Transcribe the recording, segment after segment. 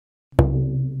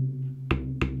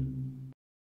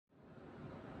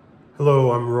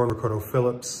Hello, I'm Rowan Ricardo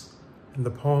Phillips, and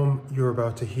the poem you're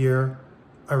about to hear,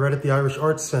 I read at the Irish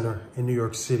Arts Center in New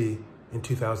York City in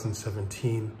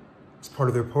 2017 as part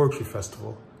of their Poetry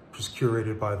Festival, which was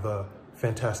curated by the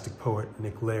fantastic poet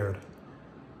Nick Laird.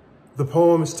 The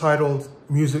poem is titled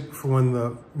Music for When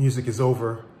the Music is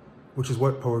Over, which is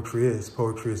what poetry is.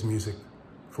 Poetry is music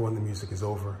for when the music is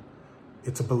over.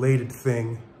 It's a belated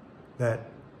thing that,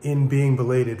 in being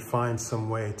belated, finds some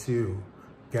way to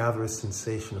gather a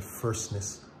sensation of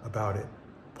firstness about it.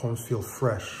 Poems feel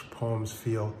fresh. Poems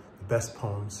feel, the best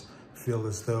poems feel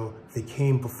as though they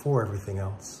came before everything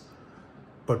else.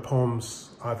 But poems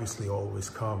obviously always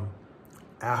come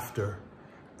after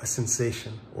a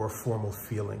sensation or a formal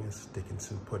feeling, as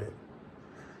Dickinson put it.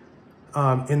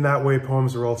 In that way,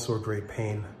 poems are also a great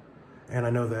pain. And I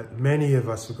know that many of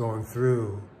us are going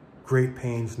through great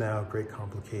pains now, great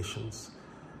complications.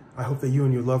 I hope that you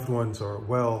and your loved ones are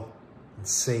well and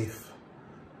safe.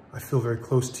 I feel very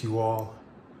close to you all.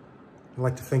 I'd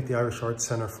like to thank the Irish Arts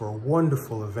Center for a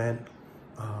wonderful event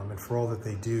and for all that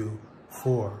they do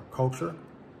for culture.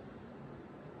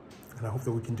 And I hope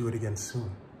that we can do it again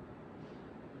soon.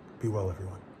 Be well,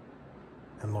 everyone,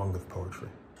 and long live poetry.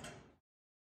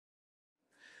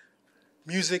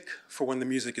 Music for when the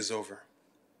music is over.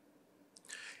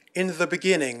 In the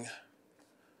beginning,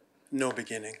 no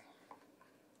beginning.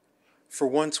 For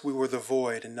once we were the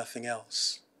void and nothing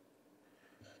else.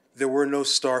 There were no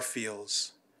star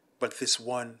fields, but this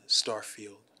one star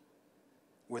field,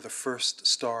 where the first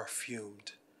star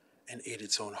fumed and ate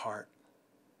its own heart.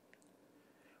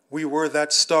 We were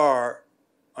that star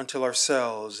until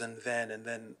ourselves, and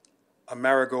then a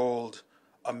marigold,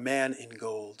 a man in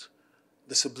gold,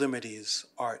 the sublimities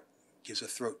art gives a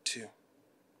throat to.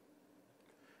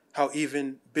 How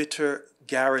even bitter,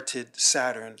 garroted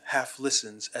Saturn half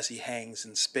listens as he hangs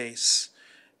in space,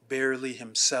 barely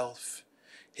himself,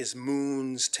 his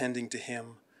moons tending to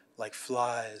him like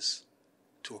flies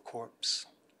to a corpse.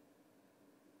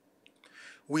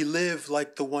 We live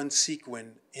like the one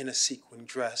sequin in a sequin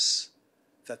dress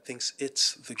that thinks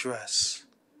it's the dress,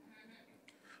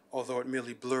 although it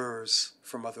merely blurs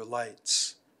from other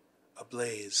lights,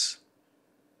 ablaze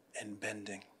and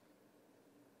bending.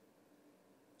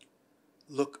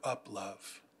 Look up,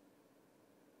 love.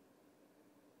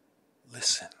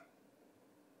 Listen.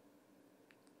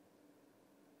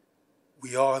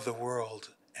 We are the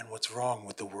world, and what's wrong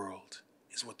with the world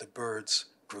is what the birds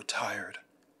grow tired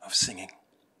of singing.